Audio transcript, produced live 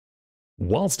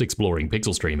Whilst exploring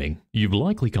pixel streaming, you've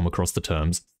likely come across the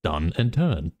terms stun and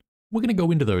turn. We're going to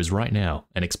go into those right now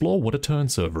and explore what a turn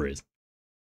server is.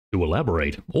 To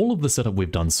elaborate, all of the setup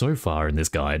we've done so far in this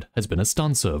guide has been a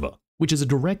stun server, which is a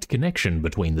direct connection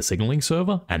between the signaling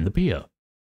server and the peer.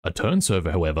 A turn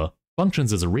server, however,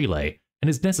 functions as a relay and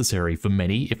is necessary for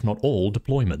many, if not all,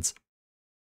 deployments.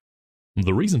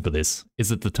 The reason for this is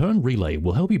that the turn relay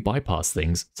will help you bypass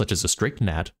things such as a strict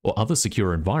NAT or other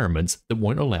secure environments that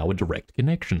won't allow a direct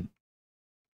connection.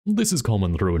 This is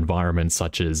common through environments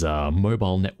such as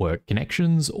mobile network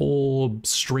connections or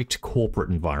strict corporate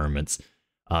environments.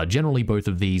 Generally, both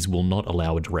of these will not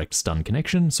allow a direct stun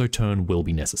connection, so turn will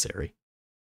be necessary.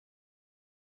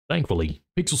 Thankfully,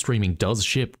 pixel streaming does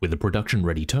ship with a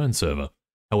production-ready turn server.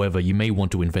 However, you may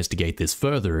want to investigate this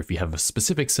further if you have a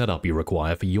specific setup you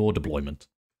require for your deployment.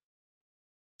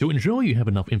 To ensure you have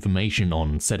enough information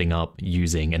on setting up,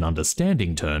 using, and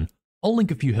understanding turn, I'll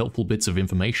link a few helpful bits of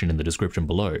information in the description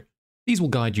below. These will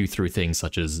guide you through things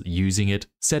such as using it,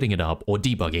 setting it up, or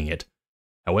debugging it.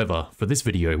 However, for this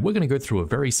video, we're going to go through a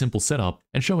very simple setup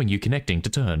and showing you connecting to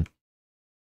turn.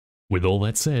 With all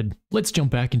that said, let's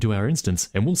jump back into our instance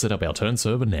and we'll set up our turn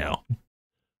server now.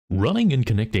 Running and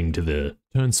connecting to the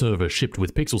turn server shipped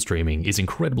with pixel streaming is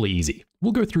incredibly easy.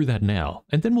 We'll go through that now,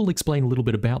 and then we'll explain a little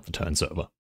bit about the turn server.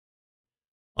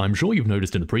 I'm sure you've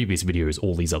noticed in the previous videos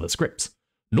all these other scripts.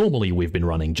 Normally we've been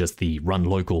running just the run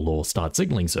local or start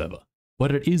signaling server,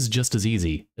 but it is just as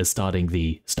easy as starting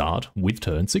the start with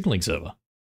turn signaling server.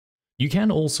 You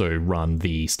can also run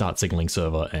the start signaling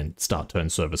server and start turn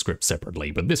server script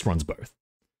separately, but this runs both.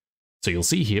 So you'll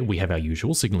see here we have our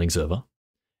usual signaling server,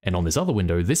 and on this other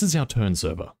window this is our turn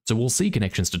server, so we'll see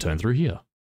connections to turn through here.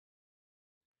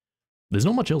 There's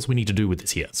not much else we need to do with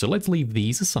this here, so let's leave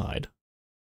these aside.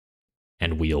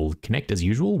 And we'll connect as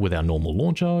usual with our normal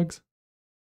launch args.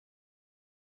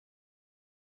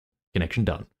 Connection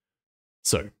done.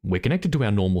 So, we're connected to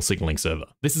our normal signaling server.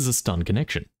 This is a stun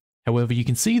connection. However, you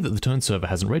can see that the turn server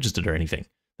hasn't registered or anything.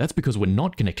 That's because we're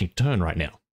not connecting to turn right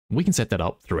now. We can set that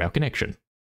up through our connection.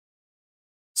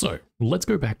 So, let's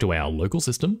go back to our local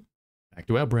system, back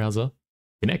to our browser,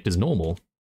 connect as normal,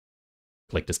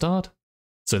 click to start.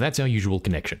 So that's our usual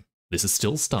connection. This is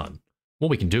still stun.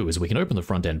 What we can do is we can open the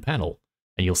front end panel,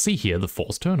 and you'll see here the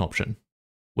force turn option.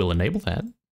 We'll enable that,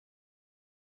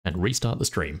 and restart the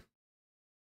stream.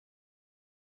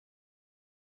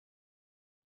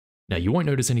 Now you won't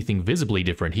notice anything visibly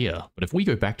different here, but if we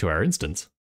go back to our instance,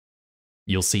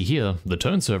 you'll see here the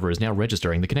turn server is now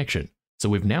registering the connection, so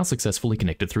we've now successfully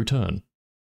connected through turn.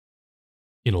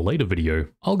 In a later video,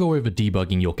 I'll go over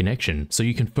debugging your connection so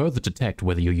you can further detect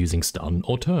whether you're using stun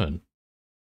or turn.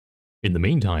 In the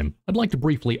meantime, I'd like to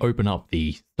briefly open up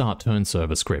the start turn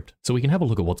server script so we can have a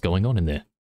look at what's going on in there.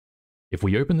 If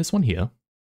we open this one here,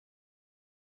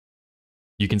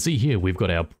 you can see here we've got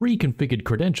our pre-configured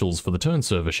credentials for the turn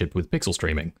server shipped with pixel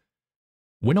streaming.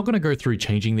 We're not going to go through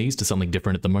changing these to something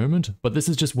different at the moment, but this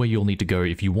is just where you'll need to go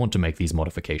if you want to make these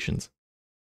modifications.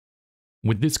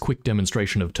 With this quick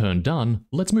demonstration of turn done,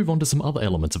 let's move on to some other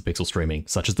elements of pixel streaming,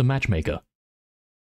 such as the matchmaker.